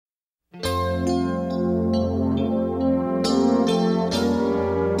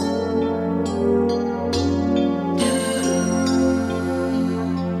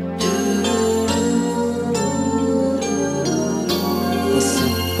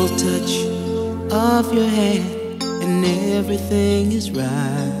supple touch of your hand, and everything is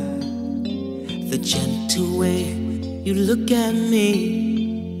right. The gentle way you look at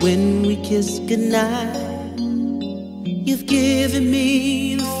me when we kiss goodnight. You've given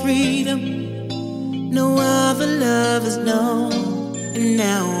me the freedom no other love has known, and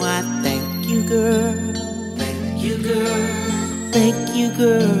now I thank you, girl. Thank you, girl. Thank you,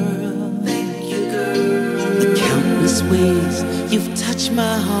 girl. Thank you, girl. The countless ways you've touched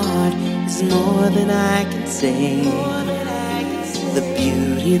my heart is more than I can say. The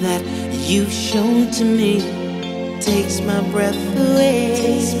beauty that you've shown to me takes my breath away.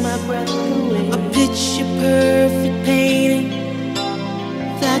 A picture perfect painting,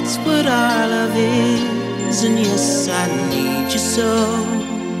 that's what our love is. And yes, I need you so,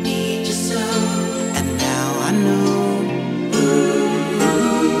 and now I know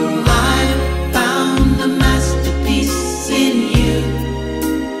I've found a masterpiece in you.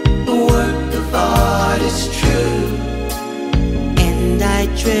 A work of art is true, and I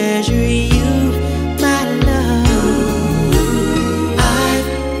treasure you, my love. I've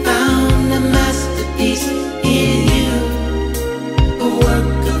found a masterpiece in you. A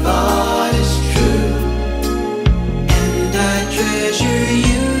work of art is true, and I treasure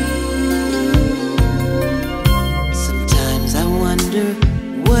you. Sometimes I wonder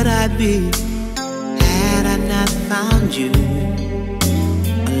what I'd be had I not found you.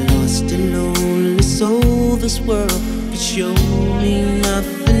 A lost and lonely soul, this world could show me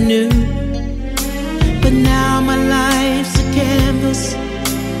nothing new. But now my life's a canvas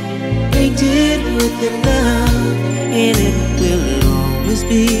painted with your love, and it will always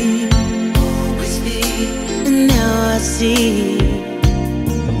be. And now I see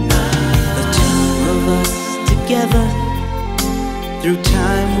the two of us together through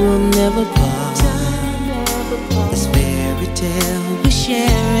time we'll never part. This fairy tale we're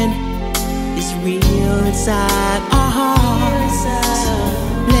sharing is real inside our hearts.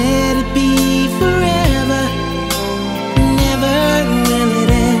 Let it be forever, never will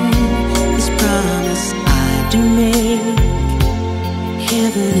it end. This promise I do make,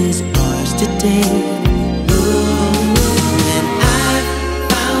 heaven is ours today.